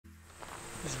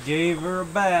Just gave her a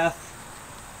bath.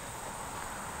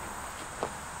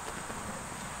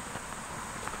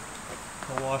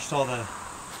 I washed all the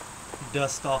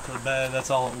dust off of the bed, that's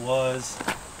all it was.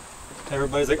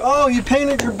 Everybody's like, oh, you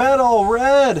painted your bed all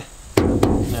red.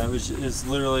 No, it's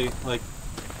literally like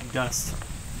dust.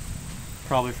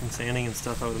 Probably from sanding and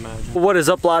stuff, I would imagine. What is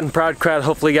up, loud and proud crowd?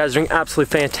 Hopefully you guys are doing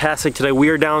absolutely fantastic today. We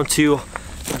are down to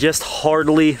just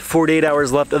hardly 48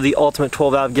 hours left of the ultimate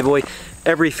 12-valve giveaway.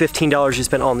 Every $15 you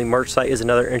spend on the merch site is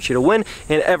another entry to win,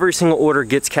 and every single order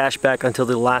gets cash back until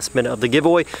the last minute of the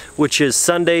giveaway, which is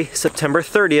Sunday, September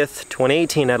 30th,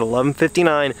 2018 at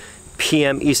 11:59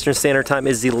 p.m. Eastern Standard Time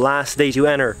is the last day to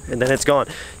enter, and then it's gone.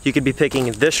 You could be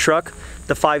picking this truck,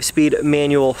 the 5-speed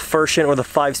manual Furshin, or the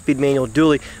 5-speed manual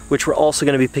dually, which we're also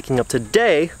going to be picking up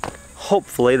today.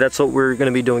 Hopefully, that's what we're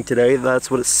going to be doing today. That's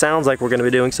what it sounds like we're going to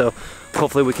be doing, so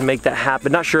hopefully we can make that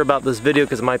happen. Not sure about this video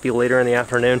because it might be later in the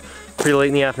afternoon, pretty late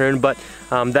in the afternoon, but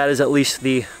that is at least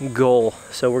the goal.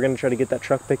 So we're going to try to get that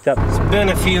truck picked up. It's been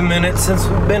a few minutes since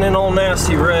we've been in all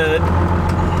nasty red.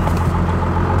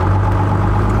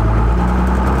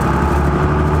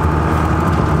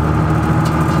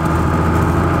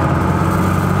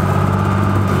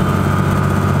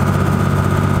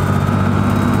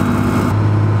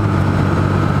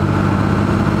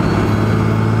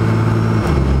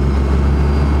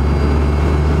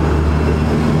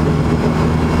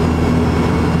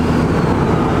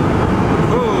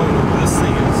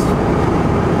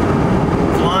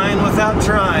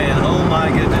 Trying, oh my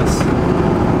goodness.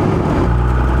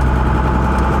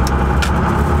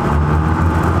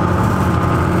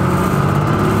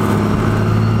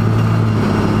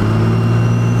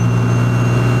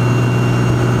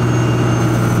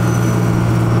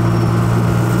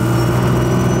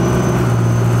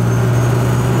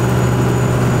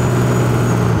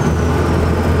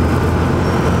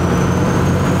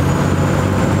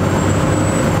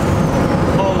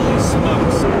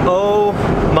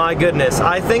 Goodness,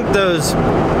 I think those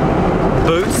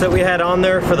boots that we had on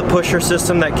there for the pusher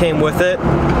system that came with it,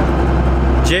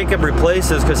 Jacob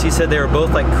replaces because he said they were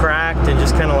both like cracked and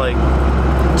just kind of like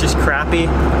just crappy.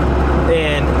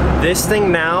 And this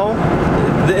thing now,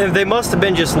 they must have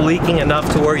been just leaking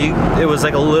enough to where it was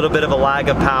like a little bit of a lag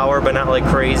of power, but not like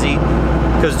crazy,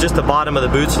 because just the bottom of the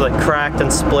boots were like cracked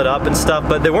and split up and stuff,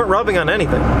 but they weren't rubbing on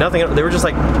anything, nothing. They were just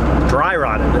like dry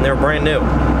rotted and they were brand new.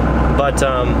 But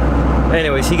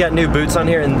anyways, he got new boots on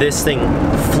here and this thing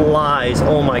flies.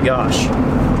 Oh my gosh.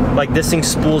 Like, this thing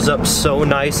spools up so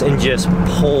nice and just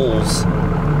pulls.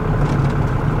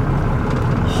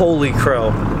 Holy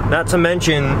crow. Not to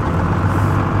mention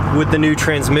with the new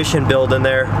transmission build in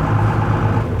there.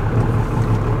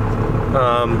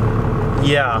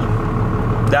 Yeah,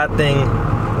 that thing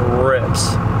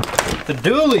rips. The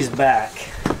dually's back.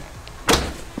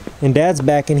 And Dad's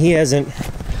back and he hasn't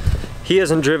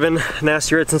driven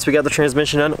Nasty Red since we got the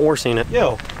transmission done or seen it.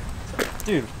 Yo,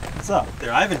 dude, what's up?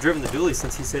 There, I haven't driven the dually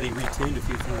since he said he retuned a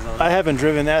few things on it. I haven't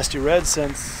driven Nasty Red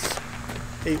since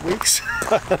 8 weeks.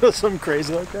 Something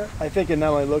crazy like that. I think it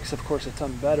not only looks, of course, a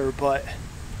ton better, but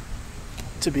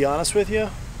to be honest with you,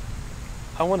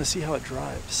 I want to see how it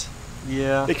drives.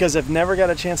 Yeah. Because I've never got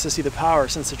a chance to see the power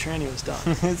since the tranny was done.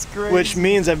 It's great. Which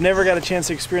means I've never got a chance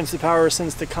to experience the power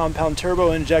since the compound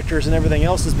turbo injectors and everything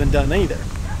else has been done either.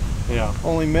 Yeah.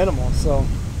 Only minimal, so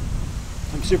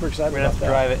I'm super excited about that. We're gonna have to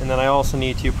drive it, and then I also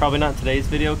need to, probably not today's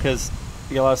video because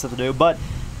we got a lot of stuff to do, but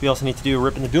we also need to do a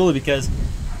rip in the dually because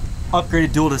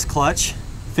upgraded dual disc clutch,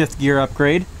 5th gear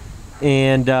upgrade,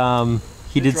 and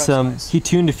he did some, nice. He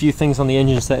tuned a few things on the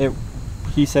engine so that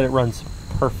he said it runs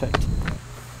perfect.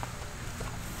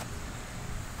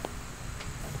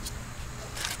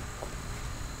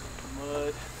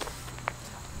 Mud.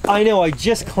 I know, I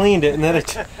just cleaned it and then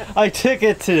I took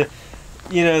it to,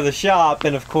 you know, the shop,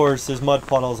 and of course there's mud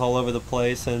puddles all over the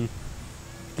place and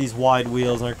these wide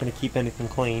wheels aren't going to keep anything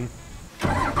clean.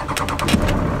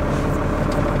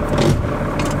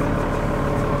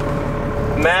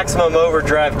 Maximum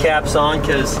overdrive caps on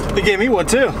because he gave me one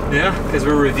too. Yeah, because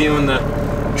we're reviewing the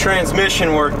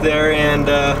transmission work there, and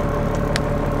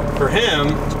for him,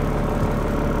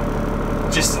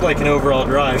 just like an overall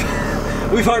drive.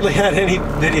 We've hardly had any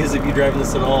videos of you driving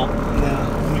this at all.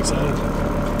 Yeah, I'm excited.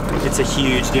 It's a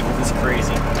huge difference. It's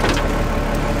crazy.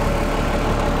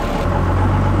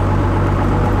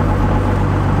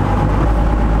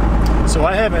 So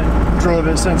I haven't drove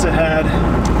it since it had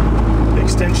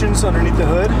extensions underneath the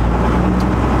hood,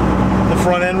 the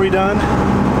front end redone,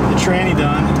 the tranny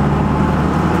done.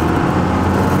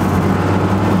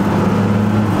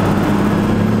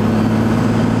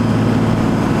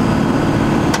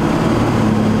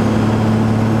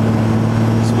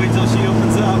 Just wait till she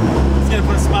opens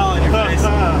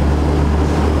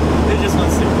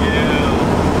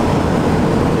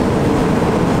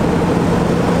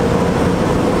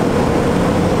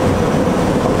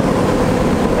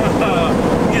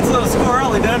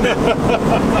doing it.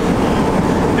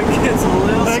 It gets a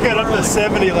little I got up to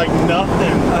squirrely. 70 like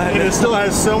nothing, and it still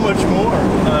has so much more.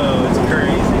 Oh, it's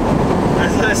crazy.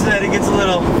 As I said, it gets a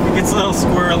little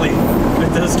squirrely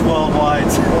with those 12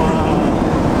 wides. Wow.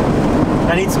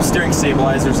 I need some steering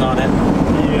stabilizers on it.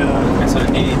 Yeah. That's what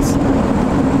it needs.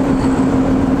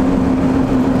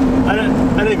 I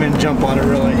didn't even jump on it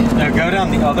really. Now go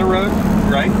down the other road,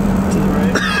 right? To the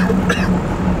right.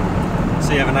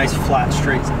 So you have a nice flat,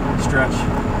 straight stretch.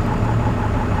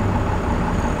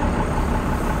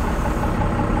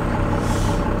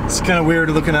 It's kind of weird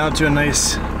looking out to a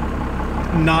nice,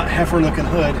 not heifer looking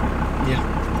hood. Yeah.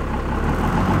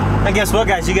 And guess what,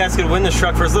 guys? You guys could win this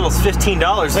truck for as little as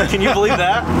 $15. Can you believe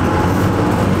that?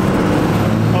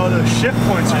 Oh, those shift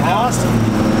points are awesome.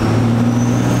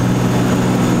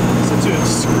 Listen to it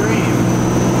scream.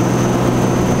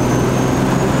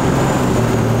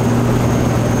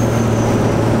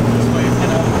 This way it's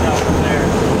gonna open up from there.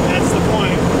 That's the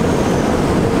point.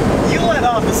 You let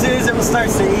off as soon as it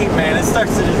starts to eat, man. It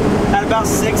starts to at about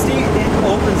 60, it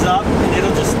opens up and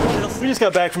it'll We just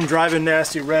got back from driving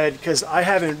Nasty Red because I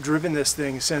haven't driven this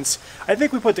thing since, I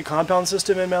think we put the compound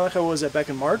system in, Malachi. What was that, back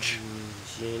in March?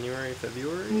 January,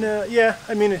 February? No, yeah,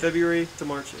 I mean February to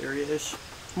March area-ish.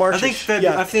 March. I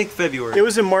think February. It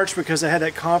was in March because I had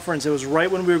that conference. It was right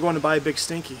when we were going to buy Big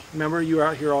Stinky. Remember, you were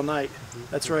out here all night.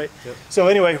 That's right. Yep. So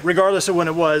anyway, regardless of when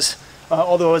it was,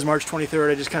 although it was March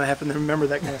 23rd, I just kind of happened to remember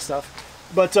that kind of stuff.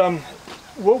 But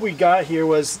what we got here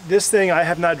was this thing. I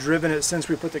have not driven it since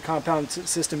we put the compound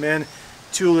system in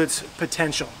to its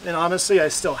potential. And honestly, I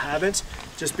still haven't,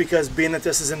 just because being that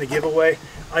this is in the giveaway,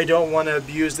 I don't want to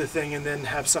abuse the thing and then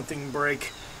have something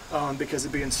break because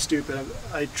of being stupid.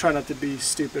 I try not to be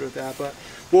stupid with that. But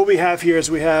what we have here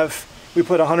is we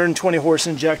put 120 horse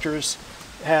injectors,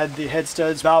 had the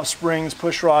HeadStuds, valve springs,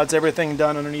 push rods, everything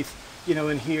done underneath,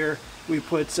 in here. We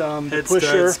put the pusher,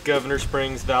 HeadStuds, governor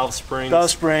springs, valve springs. Valve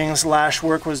springs, lash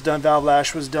work was done, valve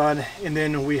lash was done, and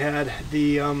then we had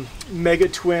the Mega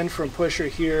Twin from Pusher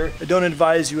here. I don't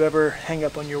advise you ever hang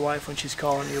up on your wife when she's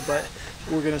calling you, but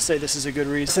we're gonna say this is a good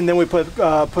reason. And then we put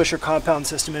Pusher compound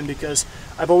system in because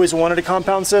I've always wanted a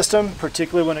compound system,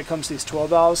 particularly when it comes to these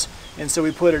 12 valves, and so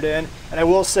we put it in. And I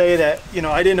will say that,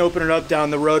 I didn't open it up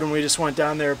down the road when we just went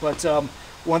down there, but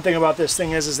one thing about this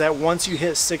thing is that once you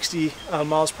hit 60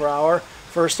 miles per hour,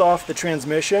 first off, the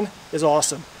transmission is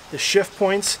awesome. The shift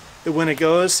points, when it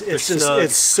goes,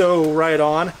 it's so right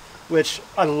on, which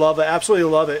I love it, absolutely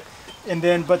love it. And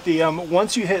then, but the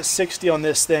once you hit 60 on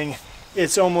this thing,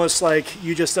 it's almost like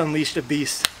you just unleashed a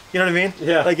beast. You know what I mean?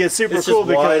 Yeah. Like it's super it's cool just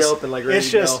because wide open, like ready it's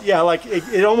to just go. yeah, like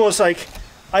it almost like.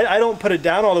 I don't put it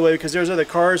down all the way because there's other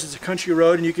cars. It's a country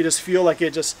road, and you can just feel like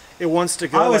it wants to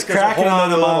go. I was like cracking on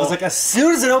him. I level. was like, as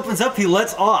soon as it opens up, he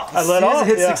lets off. I let off. As soon as it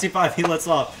hits Yeah. 65, he lets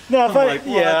off. No, I'm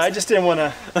I just didn't want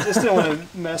to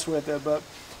mess with it. But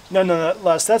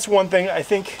nonetheless, that's one thing. I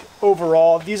think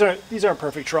overall, these aren't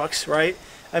perfect trucks, right?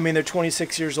 I mean, they're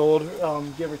 26 years old,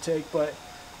 give or take. But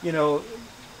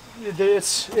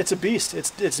it's a beast.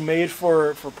 It's made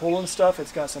for pulling stuff.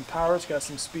 It's got some power. It's got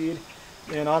some speed.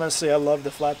 And honestly, I love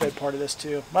the flatbed part of this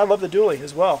too. I love the dually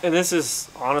as well. And this is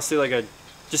honestly like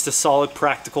just a solid,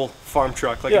 practical farm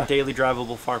truck, like a daily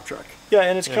drivable farm truck. Yeah,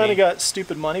 and it's kind of got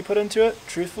stupid money put into it,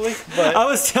 truthfully. But I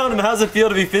was telling him, how's it feel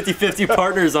to be 50-50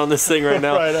 partners on this thing right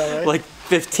now? right. Like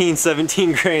 15,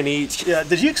 17 grand each. Yeah,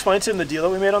 did you explain to him the deal that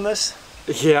we made on this?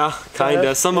 Yeah, kind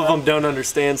of. Some of them don't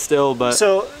understand still, but...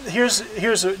 So here's. Do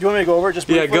you want me to go over it just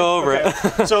briefly? Yeah, go over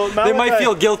it. So they might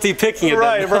feel guilty picking it.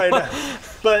 Right.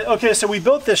 But okay, so we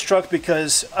built this truck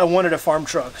because I wanted a farm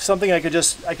truck, something I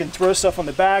can throw stuff on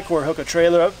the back or hook a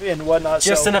trailer up and whatnot.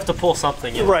 Just enough to pull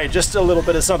something in. Right, just a little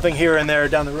bit of something here and there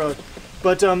down the road.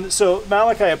 But so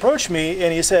Malachi approached me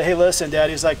and he said, "Hey, listen,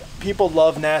 Dad." He's like, "People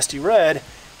love Nasty Red.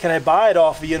 Can I buy it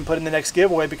off of you and put it in the next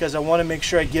giveaway? Because I want to make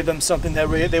sure I give them something that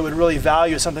they would really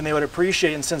value, something they would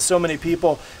appreciate. And since so many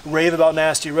people rave about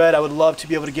Nasty Red, I would love to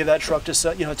be able to give that truck to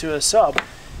to a sub."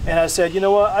 And I said, "You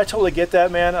know what? I totally get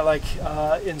that, man."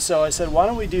 And so I said, "Why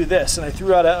don't we do this?" And I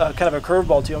threw out a kind of a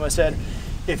curveball to him. I said,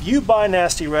 "If you buy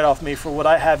Nasty Red off me for what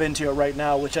I have into it right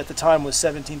now, which at the time was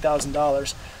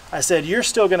 $17,000, I said, you're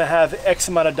still going to have X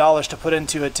amount of dollars to put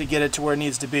into it to get it to where it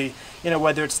needs to be.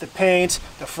 Whether it's the paint,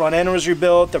 the front end was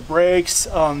rebuilt, the brakes,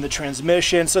 the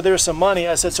transmission. So there's some money."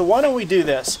 I said, "So why don't we do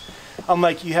this?" I'm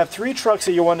like, "You have 3 trucks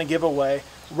that you want to give away.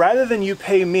 Rather than you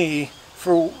pay me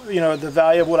for the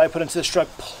value of what I put into this truck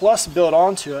plus build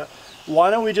onto it, why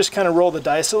don't we just kind of roll the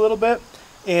dice a little bit,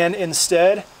 and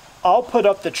instead I'll put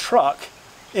up the truck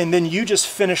and then you just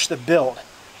finish the build.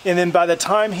 And then by the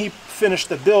time he finished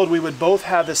the build, we would both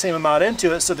have the same amount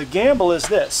into it. So the gamble is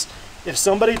this: If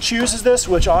somebody chooses this,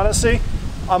 which honestly,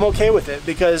 I'm okay with it,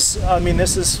 because I mean,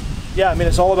 this is, yeah, I mean,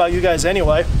 it's all about you guys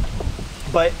anyway.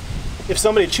 But if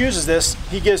somebody chooses this,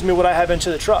 he gives me what I have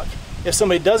into the truck. If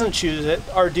somebody doesn't choose it,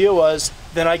 our deal was,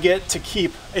 then I get to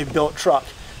keep a built truck.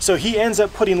 So he ends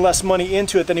up putting less money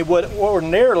into it than he would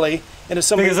ordinarily. And if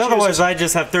somebody because otherwise I'd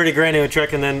just have 30 grand in a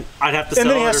truck and then I'd have to sell it.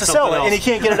 And then he has to sell it, and he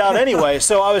can't get it out anyway.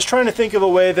 So I was trying to think of a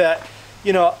way that,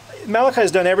 you know,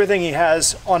 Malachi's done everything he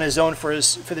has on his own for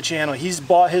the channel. He's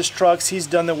bought his trucks, he's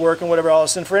done the work and whatever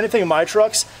else. And for anything in my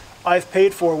trucks, I've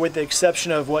paid for, with the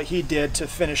exception of what he did to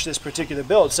finish this particular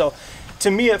build. So to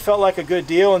me, it felt like a good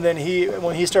deal. And then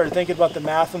when he started thinking about the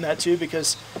math on that too,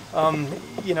 because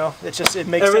you know, it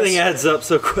makes everything sense. adds up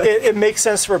so quick. It makes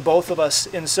sense for both of us.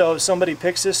 And so if somebody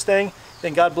picks this thing,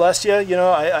 then God bless you. You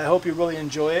know, I hope you really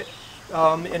enjoy it.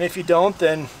 And if you don't,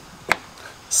 then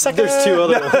there's two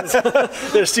other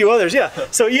ones. There's two others, yeah.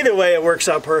 So either way, it works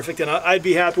out perfect, and I'd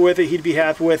be happy with it. He'd be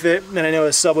happy with it, and I know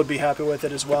his sub would be happy with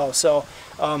it as well. So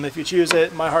if you choose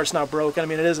it, my heart's not broken. I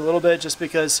mean, it is a little bit, just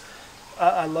because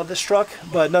I love this truck,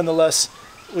 but nonetheless,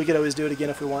 we could always do it again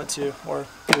if we want to, or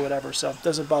do whatever. So it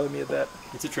doesn't bother me a bit.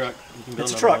 It's a truck. You can build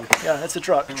it's a truck. one. Yeah, it's a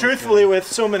truck. Truthfully, with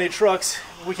so many trucks,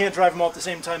 we can't drive them all at the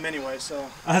same time anyway. So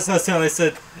that's what I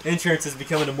said. Insurance is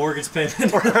becoming a mortgage payment.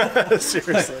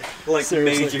 Seriously, like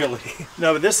seriously. majorly.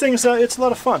 No, but this thing's it's a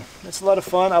lot of fun. It's a lot of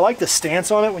fun. I like the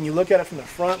stance on it when you look at it from the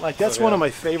front. Like that's one of my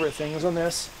favorite things on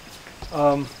this.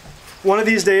 One of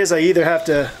these days,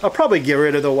 I'll probably get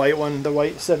rid of the white one, the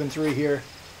white 7.3 here.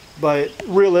 But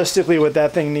realistically, what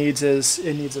that thing needs is,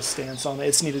 it needs a stance on it.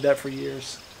 It's needed that for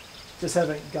years. Just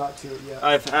haven't got to it yet.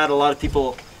 I've had a lot of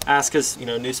people ask us, you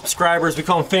know, new subscribers, we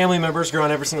call them family members, growing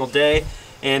every single day.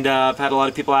 And I've had a lot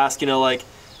of people ask, you know, like,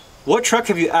 what truck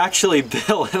have you actually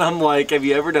built? And I'm like, have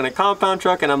you ever done a compound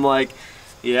truck? And I'm like,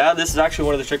 yeah, this is actually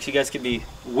one of the trucks you guys could be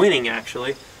winning,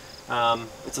 actually.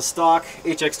 It's a stock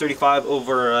HX35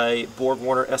 over a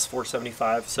BorgWarner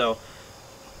S475, so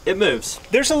it moves.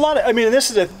 There's a lot of, I mean, this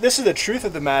is the truth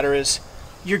of the matter, is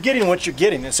you're getting what you're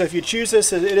getting. And so if you choose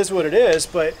this, it is what it is,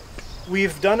 but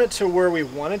we've done it to where we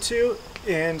wanted to,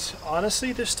 and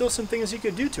honestly, there's still some things you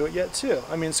could do to it yet too.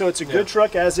 I mean, so it's a good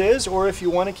truck as is, or if you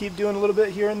want to keep doing a little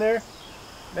bit here and there,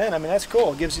 man, I mean, that's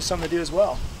cool. It gives you something to do as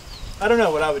well. I don't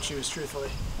know what I would choose, truthfully.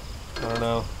 I don't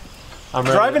know. I'm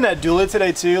driving that dually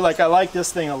today too. Like, I like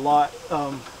this thing a lot,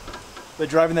 but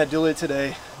driving that dually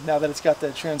today, now that it's got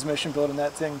the transmission built in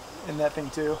that thing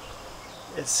too,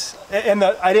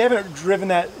 I haven't driven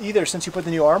that either since you put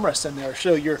the new armrest in there.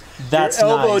 So your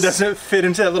elbow doesn't fit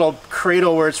into that little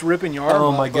cradle where it's ripping your arm.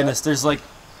 Oh my goodness, there's like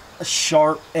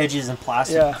sharp edges and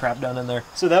plastic crap down in there.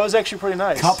 So that was actually pretty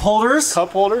nice. Cup holders? Cup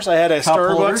holders. I had a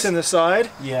Starbucks in the side.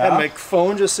 Yeah. Had my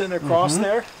phone just sitting across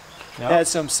there. Yep. Had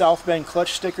some South Bend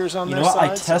clutch stickers on their side. You know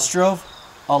what? I test drove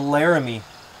a Laramie,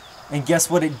 and guess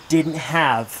what it didn't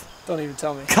have? Don't even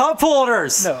tell me. Cup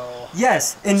holders! No.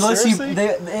 Yes, unless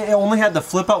it only had the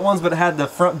flip out ones, but it had the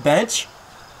front bench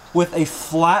with a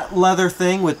flat leather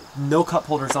thing with no cup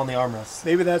holders on the armrest.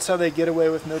 Maybe that's how they get away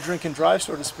with no drink and drive,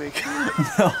 so to speak.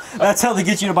 No, that's how they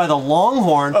get you to buy the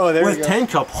Longhorn with 10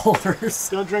 cup holders.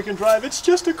 Don't drink and drive, it's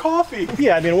just a coffee.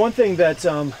 Yeah, I mean, one thing that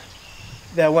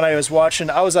that when I was watching,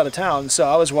 I was out of town, so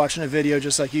I was watching a video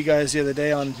just like you guys the other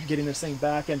day on getting this thing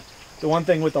back, and the one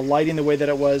thing with the lighting the way that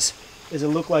it was, is it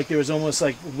looked like there was almost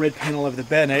like red panel of the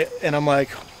bed, and I'm like,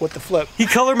 what the flip? He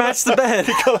color matched the bed.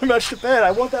 He color matched the bed.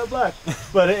 I want that black.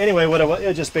 But anyway,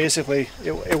 it just basically,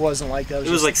 it wasn't like that. It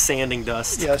was like sanding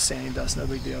dust. Yeah, sanding dust, no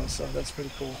big deal. So that's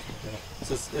pretty cool.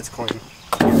 Yeah. It's clean.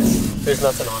 There's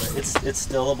nothing on it. It's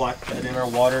still a black bed, and our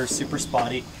water is super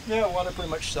spotty. Yeah, water pretty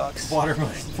much sucks. Water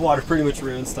pretty much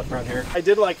ruins stuff around here. I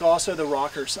did like also the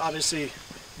rockers. Obviously,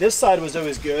 this side was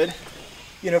always good,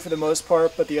 you know, for the most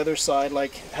part, but the other side,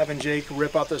 like having Jake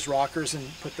rip out those rockers and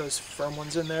put those firm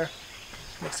ones in there,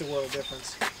 makes a world of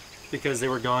difference. Because they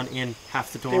were gone in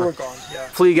half the door. They were gone, yeah.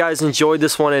 Hopefully you guys enjoyed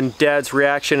this one and Dad's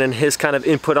reaction and his kind of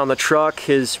input on the truck,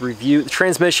 his review, the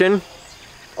transmission.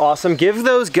 Awesome. Give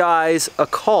those guys a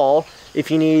call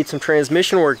if you need some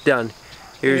transmission work done.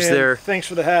 Here's their... Thanks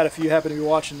for the hat if you happen to be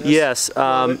watching this. Yes.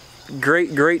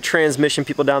 Great transmission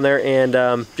people down there,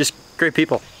 and just great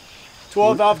people.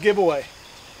 12 valve giveaway.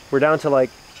 We're down to like,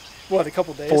 what, a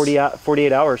couple days?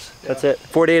 48 hours. Yeah. That's it.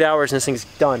 48 hours and this thing's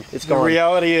done. It's gone. The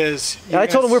reality is... And I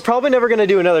told him we're probably never going to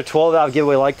do another 12 valve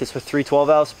giveaway like this with 3 12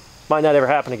 valves. Might not ever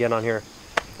happen again on here,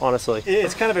 honestly.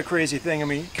 It's kind of a crazy thing. I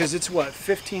mean, because it's what,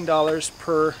 $15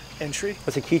 per entry?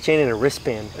 It's a keychain and a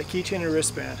wristband. A keychain and a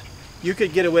wristband. You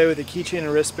could get away with a keychain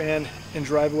and wristband and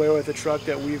drive away with a truck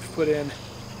that we've put in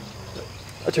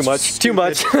Too much. Too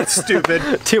much. It's stupid.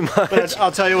 Too much. But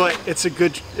I'll tell you what, it's a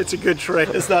good trade.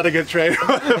 It's not a good trade,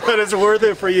 but it's worth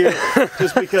it for you,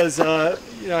 just because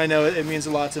you know, I know it means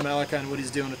a lot to Malachi and what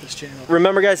he's doing with this channel.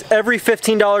 Remember, guys, every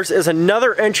 $15 is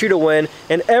another entry to win,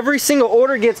 and every single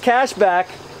order gets cash back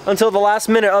until the last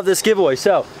minute of this giveaway.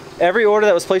 So every order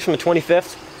that was placed from the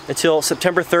 25th until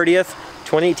September 30th,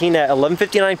 2018 at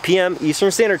 11:59 p.m.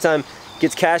 Eastern Standard Time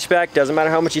gets cash back. Doesn't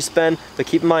matter how much you spend, but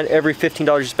keep in mind every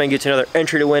 $15 you spend gets another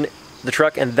entry to win the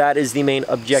truck, and that is the main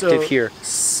objective here.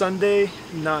 Sunday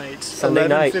night, Sunday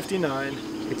night,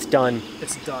 11:59. It's done.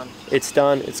 It's done. It's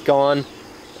done. It's gone.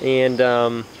 And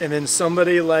then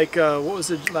somebody like what was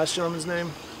the last gentleman's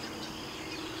name?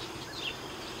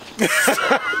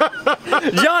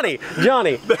 Johnny.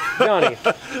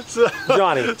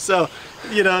 So,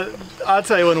 you know, I'll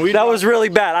tell you, when we... That was really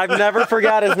bad. I've never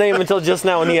forgot his name until just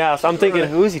now when he asked. I'm thinking,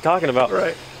 who is he talking about?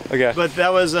 Right. Okay. But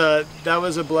that was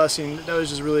a blessing. That was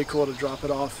just really cool to drop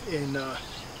it off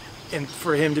and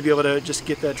for him to be able to just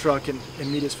get that truck and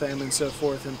meet his family and so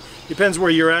forth. And depends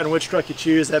where you're at and which truck you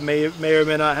choose. That may or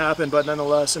may not happen, but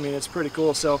nonetheless, I mean, it's pretty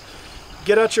cool. So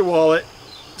get out your wallet.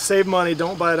 Save money.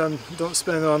 Don't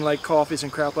spend it on like coffees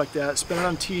and crap like that. Spend it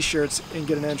on t-shirts and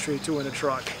get an entry to win a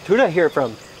truck. Who did I hear it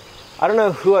from? I don't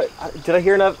know who did I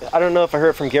hear enough? I don't know if I heard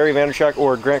it from Gary Vaynerchuk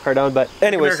or Grant Cardone, but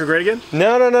anyways. America Great Again?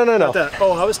 No. Not that.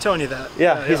 Oh, I was telling you that.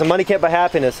 Yeah, he's a money can't buy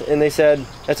happiness, and they said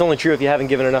that's only true if you haven't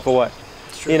given enough away.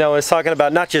 You know, it's talking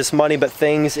about not just money, but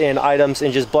things and items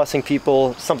and just blessing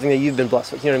people, something that you've been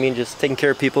blessed with. You know what I mean? Just taking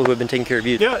care of people who have been taking care of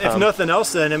you. Yeah, if nothing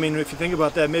else then, I mean, if you think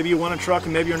about that, maybe you want a truck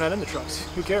and maybe you're not in the trucks.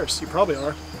 Who cares? You probably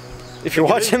are. If you're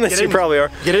watching this, you probably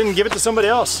are. Get in and give it to somebody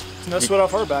else. No sweat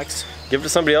off our backs. Give it to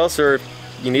somebody else, or if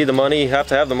you need the money, you have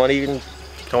to have the money, you can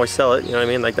always sell it. You know what I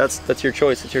mean? Like, that's your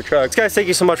choice. It's your truck. Guys, thank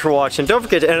you so much for watching. Don't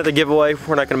forget to enter the giveaway.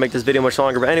 We're not going to make this video much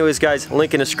longer. But anyways, guys,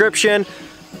 link in the description.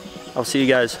 I'll see you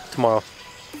guys tomorrow.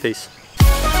 Peace.